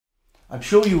I'm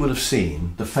sure you will have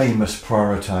seen the famous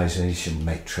prioritisation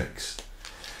matrix.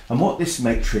 And what this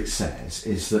matrix says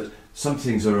is that some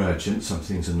things are urgent, some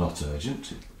things are not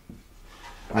urgent.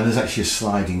 And there's actually a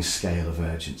sliding scale of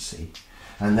urgency.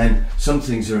 And then some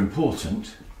things are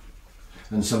important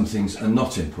and some things are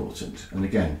not important. And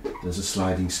again, there's a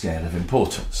sliding scale of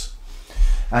importance.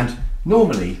 And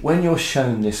normally, when you're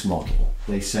shown this model,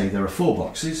 they say there are 4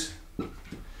 boxes.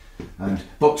 And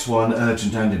box 1,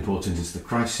 urgent and important, is the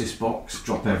crisis box.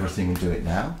 Drop everything and do it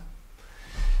now.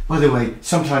 By the way,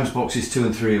 sometimes boxes 2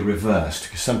 and 3 are reversed,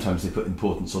 because sometimes they put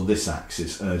importance on this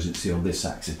axis, urgency on this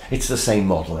axis. It's the same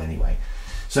model anyway.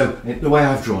 So the way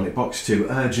I've drawn it, box 2,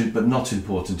 urgent but not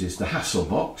important, is the hassle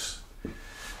box.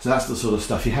 So that's the sort of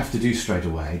stuff you have to do straight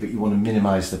away, but you want to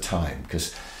minimise the time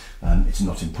because it's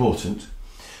not important.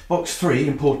 Box 3,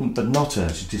 important but not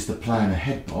urgent, is the plan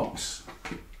ahead box.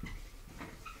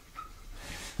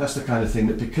 That's the kind of thing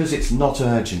that because it's not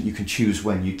urgent, you can choose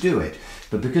when you do it.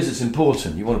 But because it's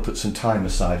important, you want to put some time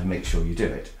aside and make sure you do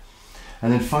it.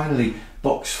 And then finally,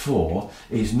 box 4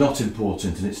 is not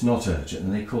important and it's not urgent,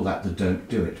 and they call that the don't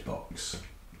do it box.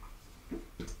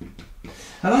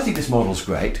 And I think this model's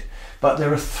great, but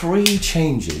there are 3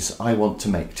 changes I want to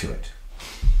make to it.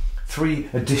 3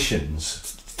 additions,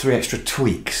 3 extra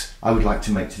tweaks I would like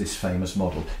to make to this famous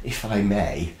model, if I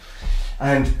may.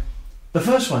 And the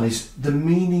first one is the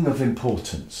meaning of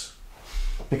importance.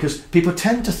 Because people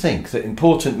tend to think that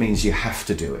important means you have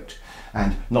to do it,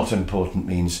 and not important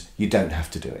means you don't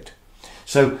have to do it.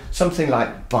 So something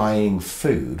like buying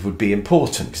food would be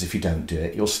important, because if you don't do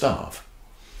it, you'll starve.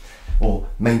 Or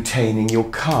maintaining your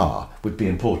car would be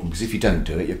important, because if you don't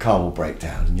do it, your car will break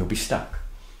down and you'll be stuck.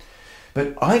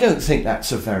 But I don't think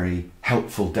that's a very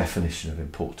helpful definition of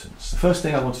importance. The first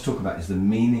thing I want to talk about is the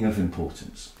meaning of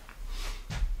importance.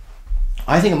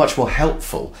 I think a much more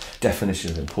helpful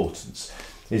definition of importance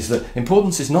is that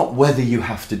importance is not whether you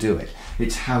have to do it,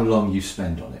 it's how long you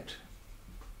spend on it.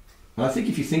 And I think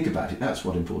if you think about it, that's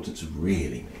what importance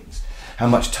really means. How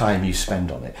much time you spend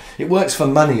on it. It works for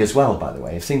money as well, by the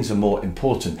way. If things are more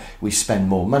important, we spend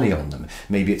more money on them.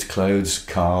 Maybe it's clothes,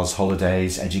 cars,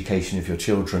 holidays, education of your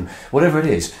children, whatever it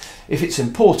is. If it's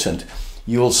important,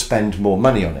 you'll spend more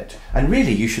money on it. And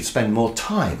really, you should spend more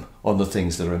time on the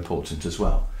things that are important as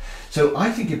well. So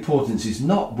I think importance is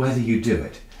not whether you do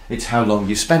it, it's how long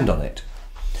you spend on it.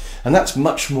 And that's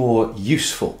much more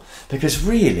useful, because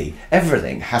really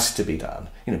everything has to be done.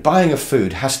 You know, buying of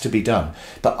food has to be done,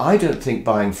 but I don't think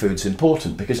buying food's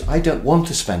important, because I don't want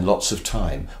to spend lots of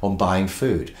time on buying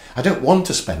food. I don't want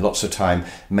to spend lots of time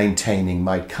maintaining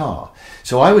my car.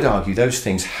 So I would argue those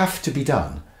things have to be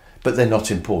done, but they're not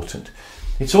important.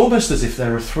 It's almost as if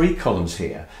there are 3 columns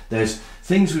here. There's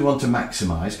things we want to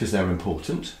maximise because they're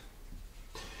important,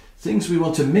 things we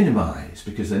want to minimise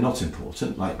because they're not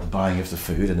important, like the buying of the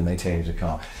food and the maintaining of the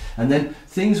car, and then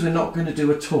things we're not going to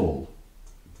do at all.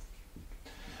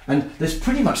 And there's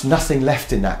pretty much nothing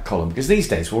left in that column, because these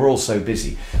days we're all so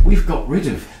busy. We've got rid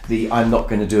of the I'm not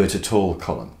going to do it at all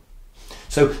column.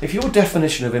 So if your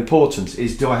definition of importance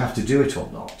is do I have to do it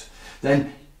or not,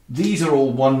 then these are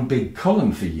all one big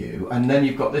column for you, and then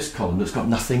you've got this column that's got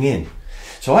nothing in.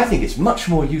 So I think it's much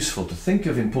more useful to think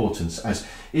of importance as,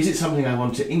 is it something I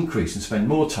want to increase and spend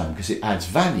more time because it adds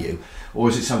value, or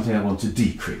is it something I want to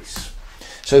decrease?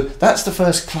 So that's the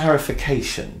first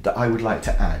clarification that I would like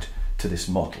to add to this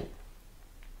model.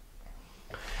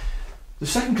 The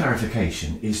second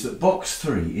clarification is that box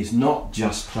 3 is not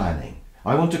just planning.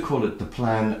 I want to call it the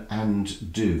plan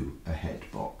and do ahead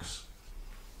box.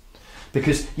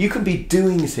 Because you can be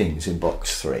doing things in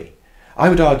box 3. I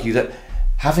would argue that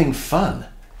having fun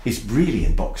is really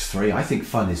in box 3. I think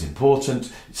fun is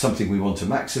important. It's something we want to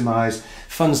maximise.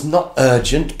 Fun's not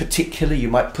urgent, particularly. You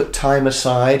might put time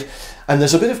aside. And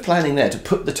there's a bit of planning there to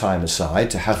put the time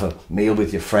aside, to have a meal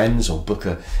with your friends or book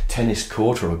a tennis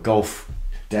court or a golf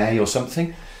day or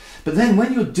something. But then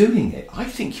when you're doing it, I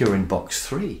think you're in box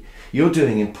 3. You're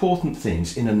doing important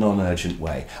things in a non-urgent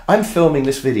way. I'm filming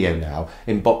this video now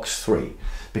in box 3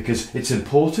 because it's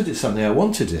important, it's something I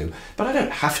want to do, but I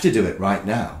don't have to do it right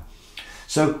now.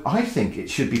 So I think it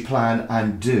should be plan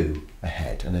and do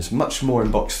ahead, and there's much more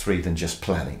in box 3 than just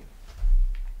planning.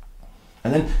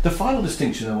 And then the final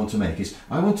distinction I want to make is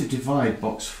I want to divide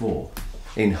box 4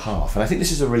 in half, and I think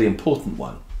this is a really important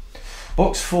one.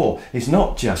 Box 4 is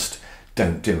not just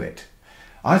don't do it.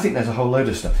 I think there's a whole load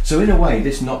of stuff. So in a way,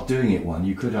 this not doing it one,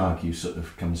 you could argue sort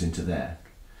of comes into there.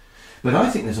 But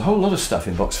I think there's a whole lot of stuff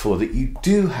in box 4 that you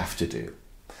do have to do.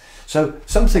 So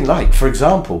something like, for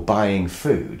example, buying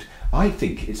food, I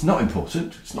think it's not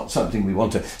important. It's not something we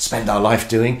want to spend our life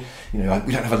doing. You know,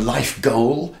 we don't have a life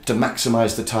goal to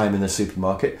maximise the time in the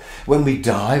supermarket. When we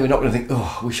die, we're not going to think,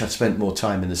 oh, I wish I'd spent more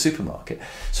time in the supermarket.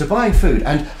 So buying food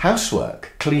and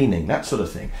housework, cleaning, that sort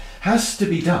of thing, has to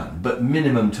be done, but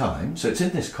minimum time. So it's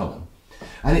in this column.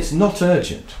 And it's not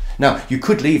urgent. Now, you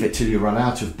could leave it till you run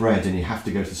out of bread and you have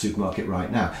to go to the supermarket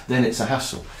right now. Then it's a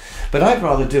hassle. But I'd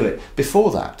rather do it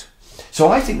before that. So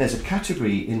I think there's a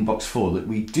category in box 4 that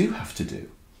we do have to do.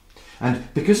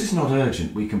 And because it's not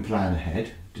urgent, we can plan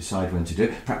ahead, decide when to do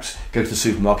it. Perhaps go to the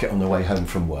supermarket on the way home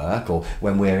from work or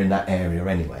when we're in that area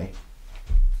anyway.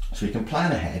 So we can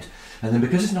plan ahead. And then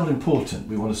because it's not important,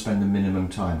 we want to spend the minimum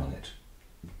time on it.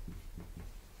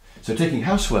 So taking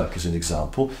housework as an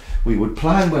example, we would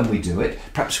plan when we do it.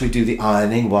 Perhaps we do the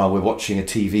ironing while we're watching a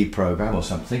TV programme or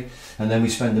something, and then we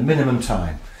spend the minimum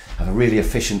time. Have a really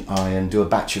efficient iron, do a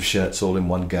batch of shirts all in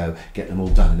one go, get them all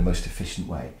done in the most efficient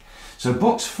way. So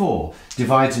box 4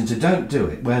 divides into don't do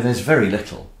it, where there's very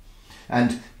little,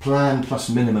 and plan plus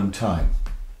minimum time.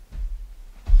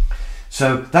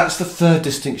 So that's the third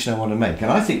distinction I want to make,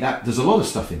 and I think that there's a lot of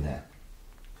stuff in there.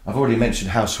 I've already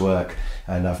mentioned housework,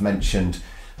 and I've mentioned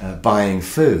buying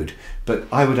food, but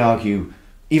I would argue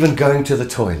even going to the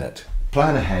toilet,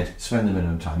 plan ahead, spend the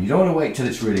minimum time. You don't want to wait till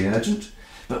it's really urgent,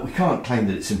 but we can't claim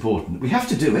that it's important. We have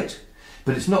to do it,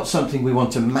 but it's not something we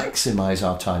want to maximise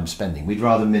our time spending. We'd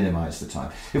rather minimise the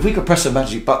time. If we could press a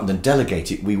magic button and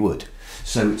delegate it, we would.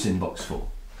 So it's in box 4.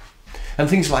 And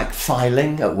things like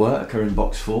filing at work are in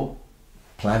box 4.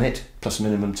 Plan it plus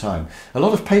minimum time. A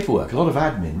lot of paperwork, a lot of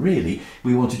admin, really,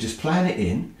 we want to just plan it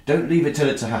in, don't leave it till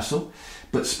it's a hassle,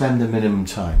 but spend the minimum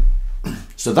time.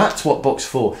 So that's what box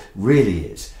 4 really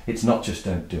is. It's not just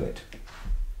don't do it.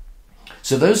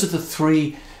 So those are the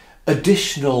 3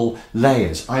 additional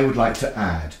layers I would like to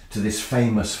add to this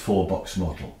famous 4-box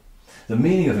model. The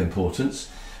meaning of importance,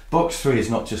 box 3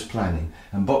 is not just planning,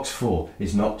 and box 4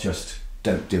 is not just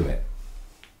don't do it.